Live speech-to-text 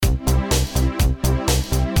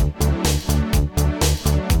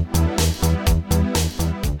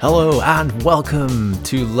Hello and welcome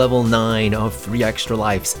to Level 9 of 3 Extra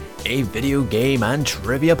Lives, a video game and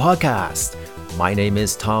trivia podcast. My name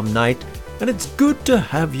is Tom Knight, and it's good to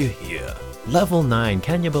have you here. Level 9,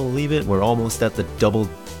 can you believe it? We're almost at the double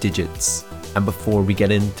digits. And before we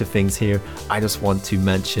get into things here, I just want to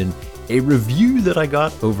mention a review that I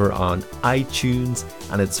got over on iTunes,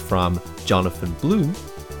 and it's from Jonathan Bloom,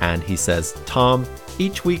 and he says, Tom,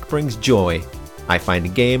 each week brings joy. I find a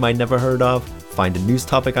game I never heard of, find a news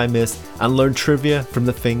topic I missed, and learn trivia from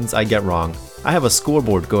the things I get wrong. I have a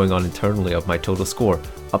scoreboard going on internally of my total score,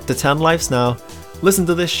 up to 10 lives now. Listen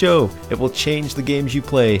to this show, it will change the games you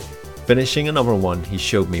play. Finishing another one he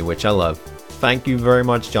showed me, which I love. Thank you very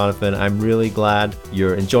much, Jonathan. I'm really glad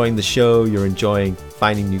you're enjoying the show, you're enjoying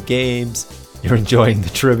finding new games, you're enjoying the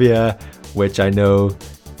trivia, which I know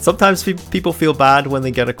sometimes people feel bad when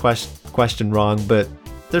they get a question wrong, but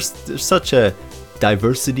there's such a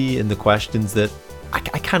diversity in the questions that I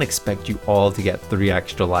can't expect you all to get 3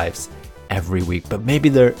 extra lives every week. But maybe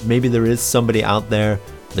there is somebody out there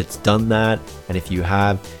that's done that, and if you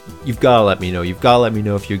have, you've got to let me know. You've got to let me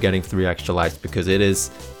know if you're getting 3 extra lives, because it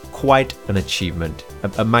is quite an achievement,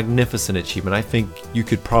 a magnificent achievement. I think you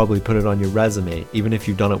could probably put it on your resume, even if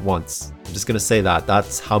you've done it once. I'm just going to say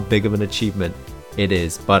that's how big of an achievement it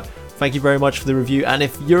is. But thank you very much for the review, and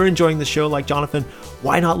if you're enjoying the show like Jonathan,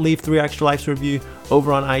 why not leave 3 extra lives review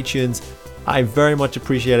over on iTunes? I very much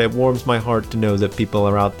appreciate it. It warms my heart to know that people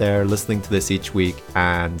are out there listening to this each week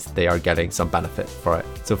and they are getting some benefit for it.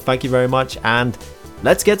 So thank you very much, and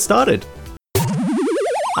let's get started.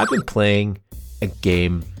 I've been playing a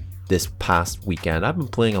game this past weekend. I've been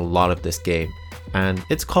playing a lot of this game, and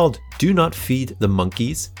it's called Do Not Feed the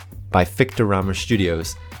Monkeys by Victorama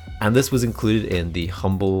Studios, and this was included in the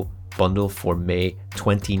Humble Bundle for May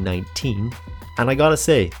 2019, and I gotta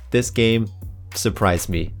say, this game surprised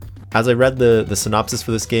me. As I read the synopsis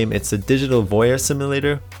for this game, it's a digital voyeur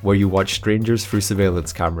simulator where you watch strangers through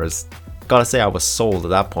surveillance cameras. Gotta say, I was sold at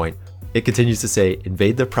that point. It continues to say,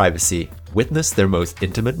 invade their privacy, witness their most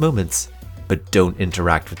intimate moments, but don't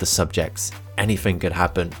interact with the subjects. Anything could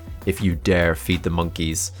happen if you dare feed the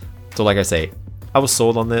monkeys. So like I say, I was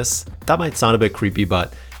sold on this. That might sound a bit creepy,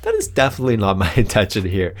 but that is definitely not my intention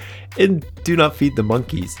here. In Do Not Feed the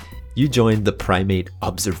Monkeys, you join the Primate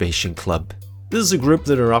Observation Club. This is a group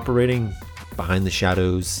that are operating behind the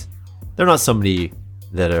shadows. They're not somebody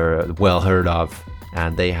that are well heard of,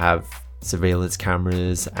 and they have surveillance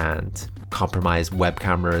cameras and compromised web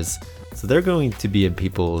cameras. So they're going to be in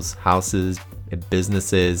people's houses, in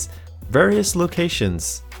businesses, various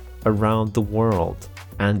locations around the world.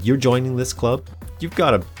 And you're joining this club. You've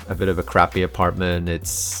got a bit of a crappy apartment.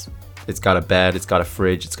 It's got a bed, it's got a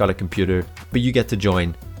fridge, it's got a computer, but you get to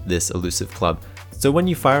join this elusive club. So when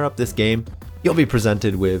you fire up this game, you'll be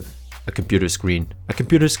presented with a computer screen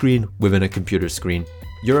within a computer screen.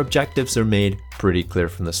 Your objectives are made pretty clear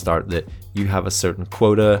from the start, that you have a certain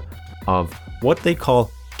quota of what they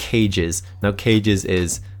call cages. Now, cages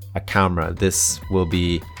is a camera. This will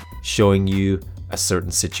be showing you a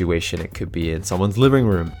certain situation. It could be in someone's living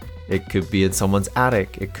room, it could be in someone's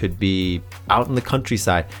attic, it could be out in the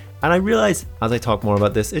countryside. And I realize as I talk more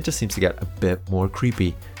about this, it just seems to get a bit more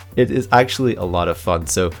creepy. It is actually a lot of fun.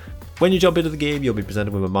 So when you jump into the game, you'll be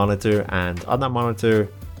presented with a monitor, and on that monitor,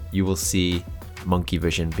 you will see monkey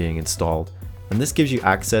vision being installed. And this gives you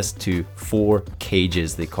access to 4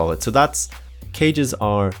 cages, they call it. So cages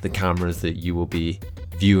are the cameras that you will be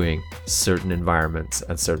viewing certain environments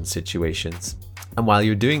and certain situations. And while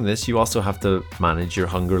you're doing this, you also have to manage your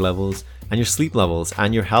hunger levels and your sleep levels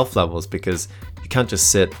and your health levels, because you can't just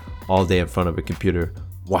sit all day in front of a computer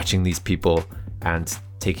watching these people and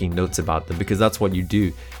taking notes about them, because that's what you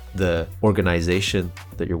do. The organization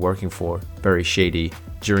that you're working for, very shady.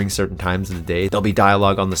 During certain times of the day, there'll be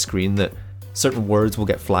dialogue on the screen that certain words will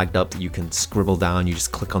get flagged up that you can scribble down. You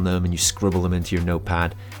just click on them and you scribble them into your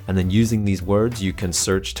notepad, and then using these words you can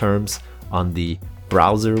search terms on the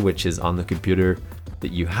browser, which is on the computer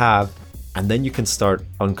that you have, and then you can start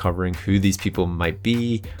uncovering who these people might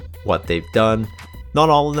be, what they've done. Not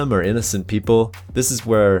all of them are innocent people. This is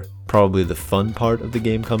where probably the fun part of the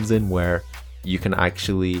game comes in, where you can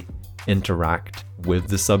actually interact with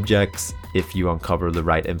the subjects if you uncover the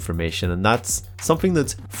right information, and that's something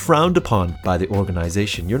that's frowned upon by the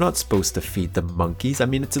organization. You're not supposed to feed the monkeys. I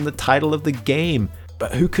mean, it's in the title of the game,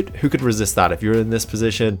 but who could resist that? If you're in this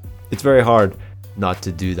position, it's very hard not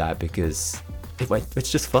to do that, because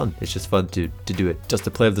it's just fun. It's just fun to do it, just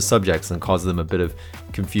to play with the subjects and cause them a bit of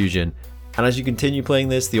confusion. And as you continue playing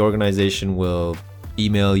this, the organization will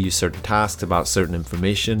email you certain tasks about certain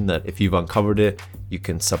information that if you've uncovered it, you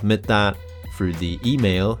can submit that through the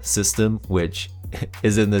email system, which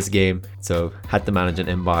is in this game. So had to manage an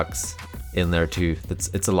inbox in there too.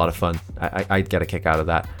 It's a lot of fun. I'd get a kick out of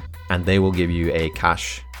that. And they will give you a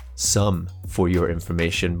cash sum for your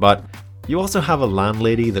information. But you also have a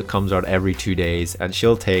landlady that comes out every 2 days, and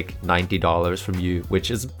she'll take $90 from you,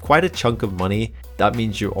 which is quite a chunk of money. That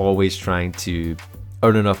means you're always trying to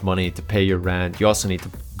earn enough money to pay your rent. You also need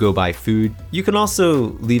to go buy food. You can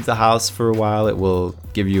also leave the house for a while. It will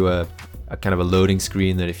give you a kind of a loading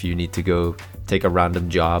screen that if you need to go take a random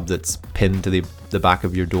job that's pinned to the back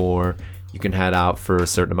of your door, you can head out for a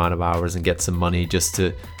certain amount of hours and get some money just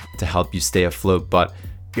to help you stay afloat. But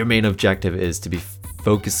your main objective is to be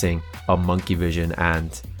focusing on monkey vision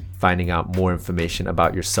and finding out more information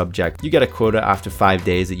about your subject. You get a quota after 5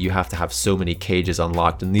 days that you have to have so many cages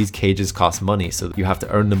unlocked, and these cages cost money, so you have to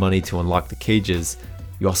earn the money to unlock the cages.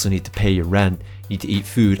 You also need to pay your rent, you need to eat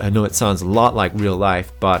food. I know it sounds a lot like real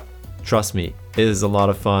life, but trust me, it is a lot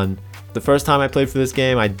of fun. The first time I played for this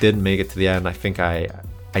game, I didn't make it to the end. I think I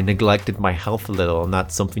neglected my health a little, and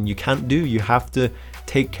that's something you can't do. You have to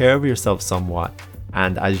take care of yourself somewhat.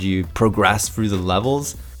 And as you progress through the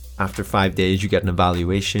levels, after 5 days, you get an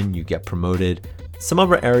evaluation, you get promoted. Some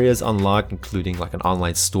other areas unlock, including like an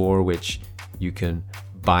online store, which you can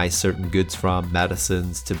buy certain goods from,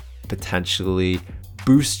 medicines to potentially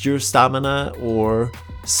boost your stamina or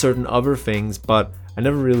certain other things, but I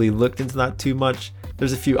never really looked into that too much.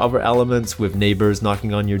 There's a few other elements with neighbors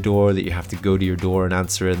knocking on your door that you have to go to your door and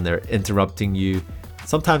answer it, and they're interrupting you.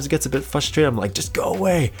 Sometimes it gets a bit frustrating. I'm like, just go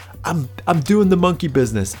away. I'm doing the monkey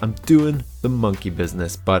business. I'm doing the monkey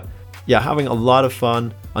business. But yeah, having a lot of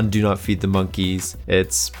fun on Do Not Feed the Monkeys.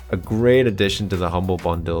 It's a great addition to the Humble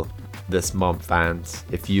Bundle this month. And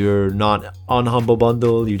if you're not on Humble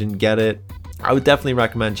Bundle, you didn't get it, I would definitely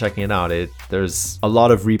recommend checking it out. There's a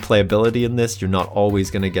lot of replayability in this. You're not always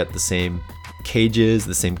going to get the same cages,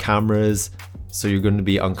 the same cameras. So you're going to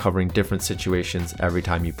be uncovering different situations every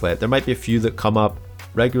time you play it. There might be a few that come up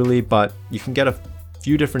regularly, but you can get a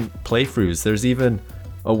few different playthroughs. There's even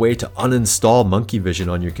a way to uninstall Monkey Vision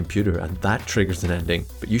on your computer, and that triggers an ending.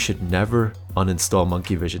 But you should never uninstall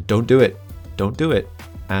Monkey Vision. Don't do it. Don't do it.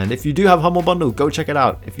 And if you do have Humble Bundle, go check it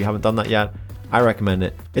out. If you haven't done that yet, I recommend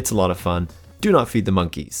it. It's a lot of fun. Do not feed the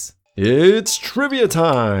monkeys. It's trivia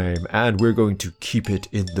time, and we're going to keep it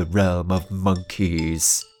in the realm of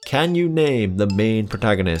monkeys. Can you name the main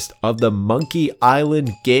protagonist of the Monkey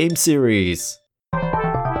Island game series?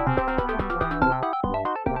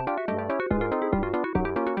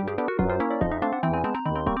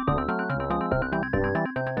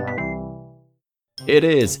 It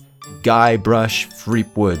is Guybrush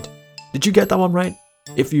Threepwood. Did you get that one right?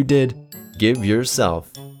 If you did, give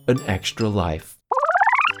yourself an extra life.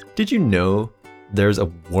 Did you know there's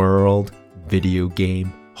a World Video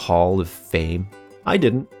Game Hall of Fame? I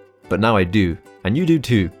didn't, but now I do, and you do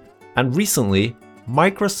too. And recently,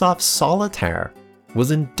 Microsoft Solitaire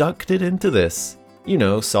was inducted into this. You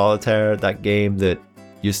know, Solitaire, that game that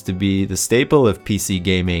used to be the staple of PC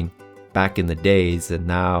gaming back in the days, and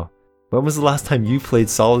now, when was the last time you played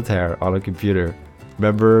Solitaire on a computer?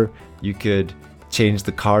 Remember, you could change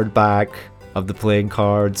the card back of the playing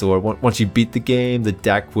cards, or once you beat the game, the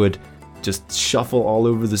deck would just shuffle all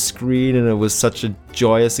over the screen, and it was such a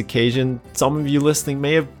joyous occasion. Some of you listening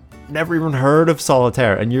may have never even heard of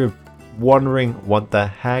Solitaire, and you're wondering what the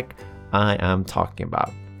heck I am talking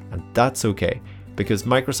about. And that's okay, because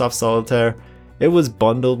Microsoft Solitaire, it was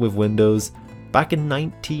bundled with Windows back in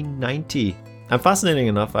 1990. And fascinating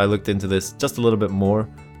enough, I looked into this just a little bit more,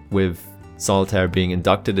 with Solitaire being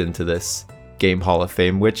inducted into this Game Hall of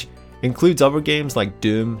Fame, which includes other games like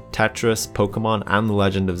Doom, Tetris, Pokemon, and The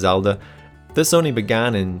Legend of Zelda. This only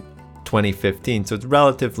began in 2015, so it's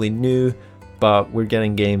relatively new, but we're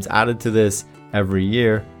getting games added to this every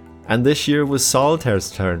year. And this year was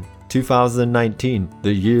Solitaire's turn, 2019,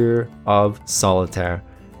 the year of Solitaire.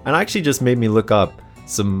 And actually just made me look up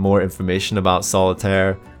some more information about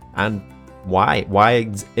Solitaire and why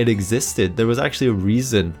it existed. There was actually a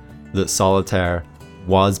reason that Solitaire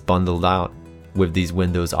was bundled out with these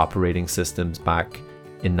Windows operating systems back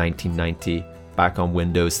in 1990, back on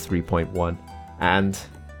Windows 3.1. And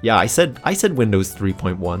yeah, I said Windows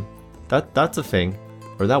 3.1. That's a thing,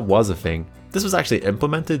 or that was a thing. This was actually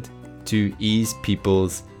implemented to ease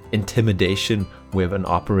people's intimidation with an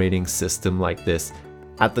operating system like this.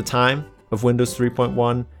 At the time of Windows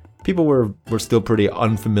 3.1, people were still pretty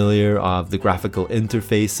unfamiliar of the graphical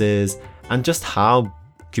interfaces and just how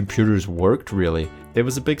computers worked, really. It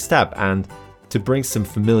was a big step, and to bring some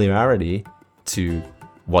familiarity to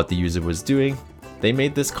what the user was doing, they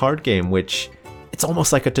made this card game, which it's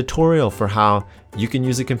almost like a tutorial for how you can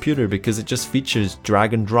use a computer, because it just features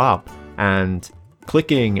drag and drop, and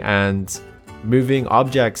clicking and moving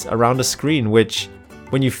objects around a screen, which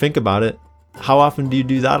when you think about it, how often do you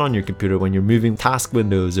do that on your computer when you're moving task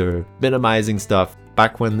windows or minimizing stuff?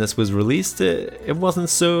 Back when this was released, it wasn't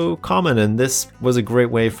so common, and this was a great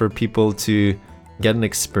way for people to get an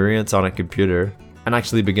experience on a computer and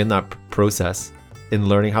actually begin that process in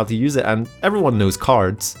learning how to use it. And everyone knows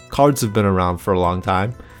cards. Cards have been around for a long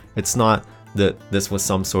time. It's not that this was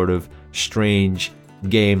some sort of strange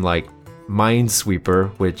game like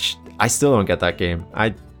Minesweeper, which I still don't get that game.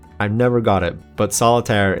 I've never got it, but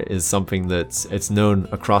Solitaire is something it's known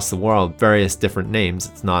across the world, various different names.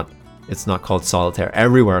 It's not called Solitaire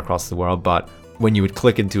everywhere across the world, but when you would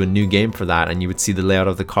click into a new game for that and you would see the layout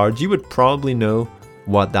of the cards, you would probably know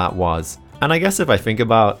what that was. And I guess if I think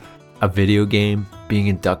about a video game being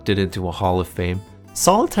inducted into a Hall of Fame,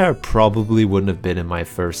 Solitaire probably wouldn't have been in my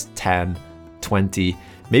first 10, 20,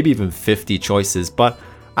 maybe even 50 choices, but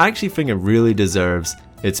I actually think it really deserves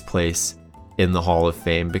its place in the Hall of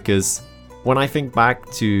Fame, because when I think back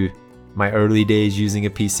to my early days using a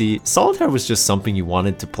PC, Solitaire was just something you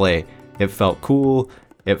wanted to play. It felt cool.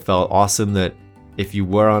 It felt awesome that if you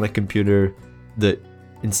were on a computer, that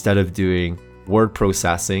instead of doing word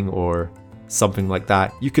processing or something like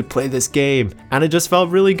that, you could play this game, and it just felt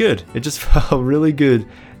really good. It just felt really good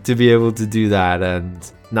to be able to do that,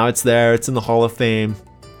 and now it's there. It's in the Hall of Fame.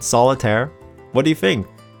 Solitaire, what do you think?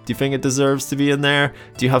 Do you think it deserves to be in there?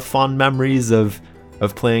 Do you have fond memories of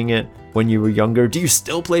playing it when you were younger? Do you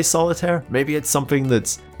still play Solitaire? Maybe it's something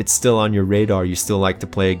it's still on your radar. You still like to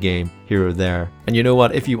play a game here or there. And you know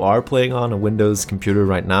what? If you are playing on a Windows computer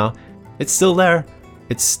right now, it's still there.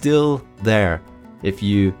 It's still there. If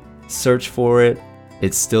you search for it,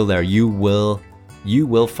 it's still there. You will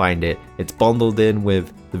find it. It's bundled in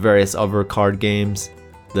with the various other card games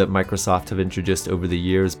that Microsoft have introduced over the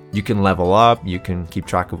years. You can level up, you can keep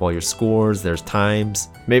track of all your scores, there's times.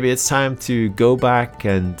 Maybe it's time to go back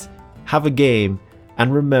and have a game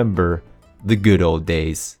and remember the good old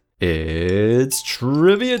days. It's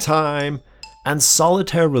trivia time! And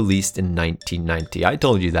Solitaire released in 1990. I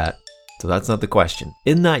told you that, so that's not the question.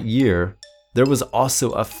 In that year, there was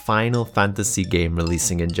also a Final Fantasy game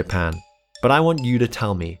releasing in Japan. But I want you to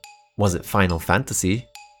tell me, was it Final Fantasy?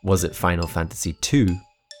 Was it Final Fantasy 2?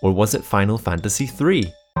 Or was it Final Fantasy 3?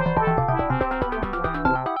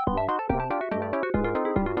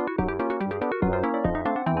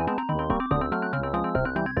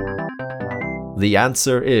 The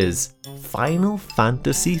answer is Final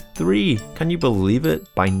Fantasy 3. Can you believe it?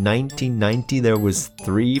 By 1990 there was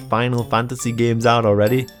 3 Final Fantasy games out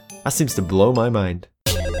already? That seems to blow my mind.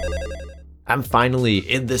 And finally,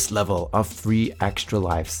 in this level of 3 extra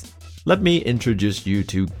lives, let me introduce you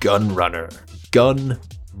to GunnRunner.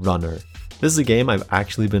 GunnRunner. This is a game I've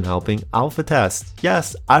actually been helping alpha test.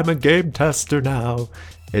 Yes, I'm a game tester now.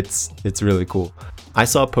 It's really cool. I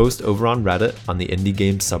saw a post over on Reddit, on the indie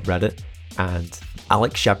games subreddit, and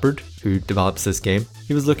Alex Shepard, who develops this game,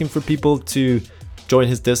 he was looking for people to join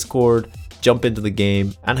his Discord, jump into the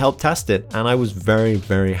game, and help test it. And I was very,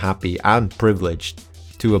 very happy and privileged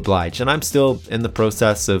to oblige. And I'm still in the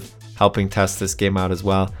process of helping test this game out as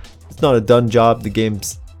well. It's not a done job. The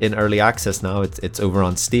game's in early access now. It's over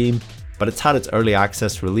on Steam, but it's had its early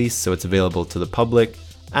access release, so it's available to the public.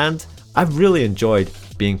 And I've really enjoyed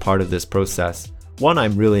being part of this process. One,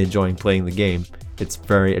 I'm really enjoying playing the game. It's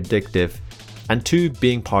very addictive. And two,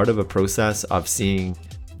 being part of a process of seeing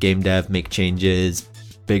game dev make changes,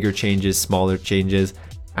 bigger changes, smaller changes,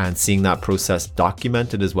 and seeing that process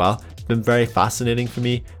documented as well. It's been very fascinating for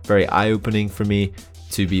me, very eye-opening for me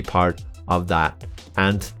to be part of that.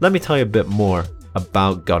 And let me tell you a bit more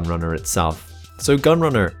about GunnRunner itself. So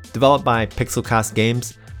GunnRunner, developed by Pixelcast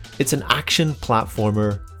Games, it's an action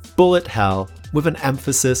platformer, bullet hell, with an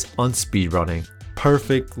emphasis on speedrunning.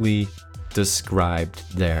 Perfectly described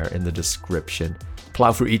there in the description.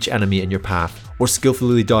 Plow through each enemy in your path, or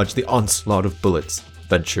skillfully dodge the onslaught of bullets.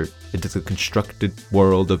 Venture into the constructed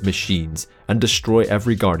world of machines and destroy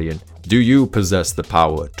every guardian. Do you possess the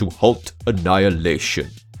power to halt annihilation?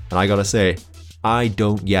 And I gotta say, I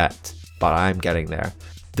don't yet, but I'm getting there.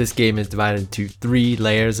 This game is divided into 3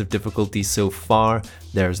 layers of difficulty so far.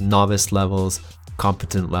 There's novice levels,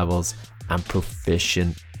 competent levels, and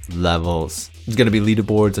proficient levels. There's going to be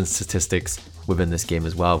leaderboards and statistics within this game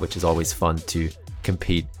as well, which is always fun to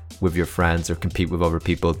compete with your friends or compete with other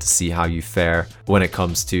people to see how you fare when it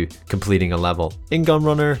comes to completing a level. In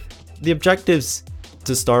GunnRunner, the objectives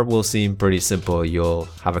to start will seem pretty simple. You'll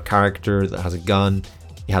have a character that has a gun,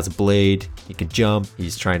 he has a blade, he can jump,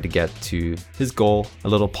 he's trying to get to his goal, a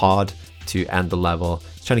little pod to end the level.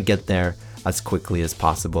 He's trying to get there as quickly as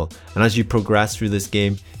possible. And as you progress through this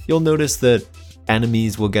game, you'll notice that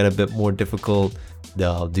Enemies will get a bit more difficult.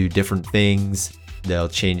 They'll do different things. They'll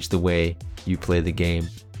change the way you play the game.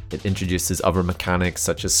 It introduces other mechanics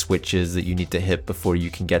such as switches that you need to hit before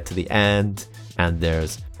you can get to the end. And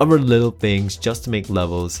there's other little things just to make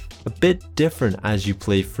levels a bit different as you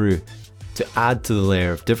play through. To add to the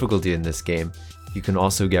layer of difficulty in this game, you can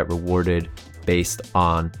also get rewarded based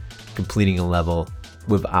on completing a level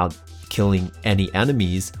without killing any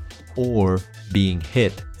enemies or being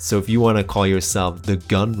hit. So if you want to call yourself the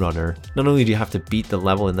GunnRunner, not only do you have to beat the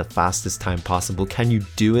level in the fastest time possible, can you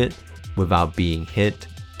do it without being hit?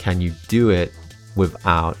 Can you do it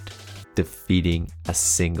without defeating a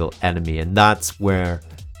single enemy? And that's where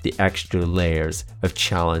the extra layers of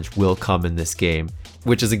challenge will come in this game,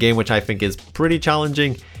 which is a game which I think is pretty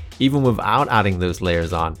challenging even without adding those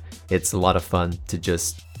layers on. It's a lot of fun to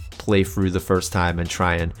just play through the first time and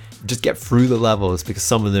try and just get through the levels because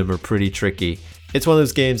some of them are pretty tricky. It's one of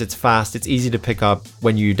those games, it's fast, it's easy to pick up.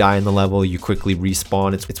 When you die in the level, you quickly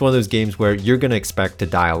respawn. It's one of those games where you're going to expect to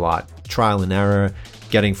die a lot. Trial and error,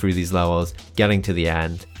 getting through these levels, getting to the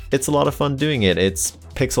end. It's a lot of fun doing it. It's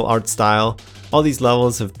pixel art style. All these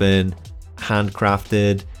levels have been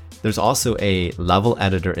handcrafted. There's also a level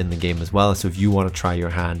editor in the game as well. So if you want to try your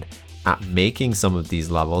hand at making some of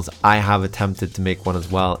these levels, I have attempted to make one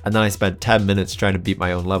as well. And then I spent 10 minutes trying to beat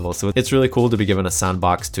my own level. So it's really cool to be given a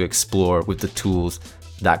sandbox to explore with the tools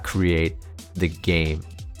that create the game.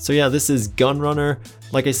 So yeah, this is GunnRunner.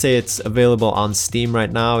 Like I say, it's available on Steam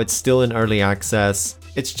right now. It's still in early access.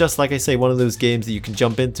 It's just, like I say, one of those games that you can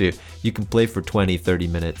jump into. You can play for 20, 30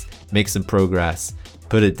 minutes, make some progress,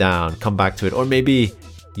 put it down, come back to it. Or maybe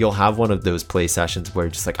you'll have one of those play sessions where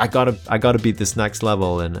you're just like, I gotta beat this next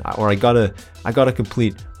level, or I gotta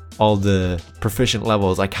complete all the proficient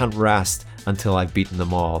levels. I can't rest until I've beaten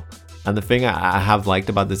them all. And the thing I have liked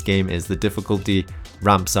about this game is the difficulty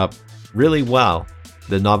ramps up really well.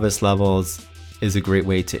 The novice levels is a great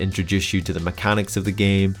way to introduce you to the mechanics of the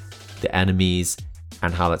game, the enemies,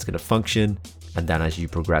 and how that's going to function. And then as you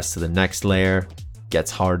progress to the next layer, it gets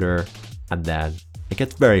harder, and then it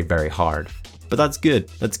gets very, very hard. But that's good.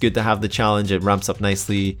 That's good to have the challenge. It ramps up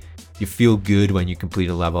nicely. You feel good when you complete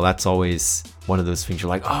a level. That's always one of those things you're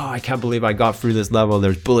like, oh, I can't believe I got through this level.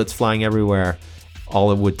 There's bullets flying everywhere.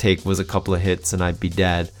 All it would take was a couple of hits and I'd be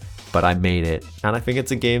dead, but I made it. And I think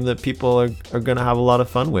it's a game that people are going to have a lot of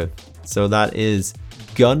fun with. So that is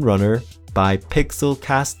GunnRunner by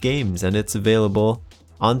Pixelcast Games, and it's available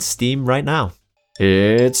on Steam right now.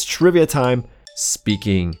 It's trivia time.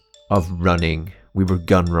 Speaking of running, we were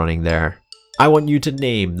gun running there. I want you to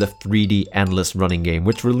name the 3D endless running game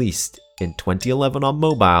which released in 2011 on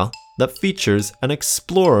mobile that features an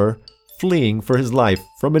explorer fleeing for his life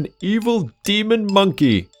from an evil demon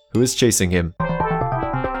monkey who is chasing him.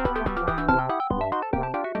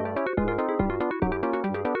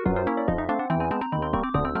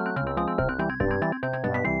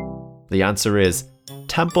 The answer is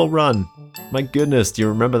Temple Run. My goodness, do you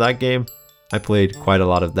remember that game? I played quite a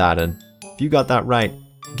lot of that, and if you got that right,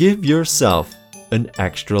 give yourself an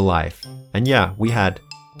extra life. And yeah, we had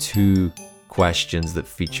 2 questions that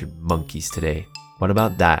featured monkeys today. What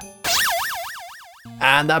about that?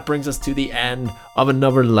 And that brings us to the end of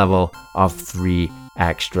another level of 3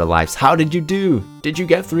 extra lives. How did you do? Did you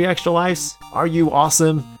get 3 extra lives? Are you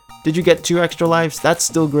awesome? Did you get 2 extra lives? That's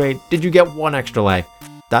still great. Did you get 1 extra life?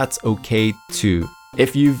 That's okay too.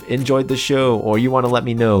 If you've enjoyed the show or you want to let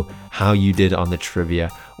me know how you did on the trivia,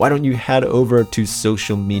 why don't you head over to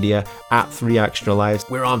social media at 3 Extra Lives.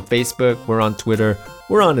 We're on Facebook, we're on Twitter,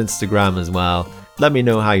 we're on Instagram as well. Let me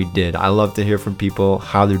know how you did. I love to hear from people,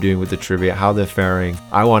 how they're doing with the trivia, how they're faring.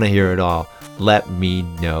 I want to hear it all. Let me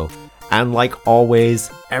know. And like always,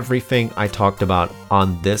 everything I talked about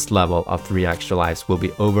on this level of 3 Extra Lives will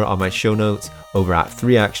be over on my show notes over at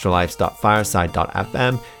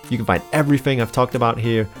 3extralives.fireside.fm. You can find everything I've talked about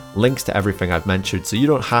here, links to everything I've mentioned, so you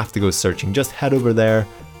don't have to go searching. Just head over there,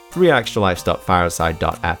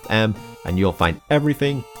 3extralives.fireside.fm, and you'll find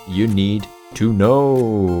everything you need to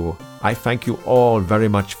know. I thank you all very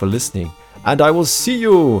much for listening, and I will see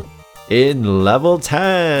you in level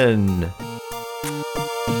 10.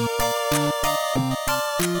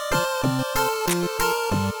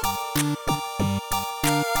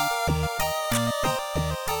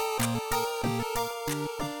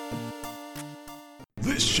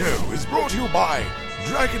 This show is brought to you by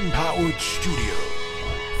Dragon Powered Studio.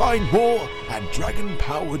 Find more at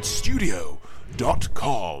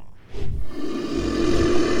dragonpoweredstudio.com.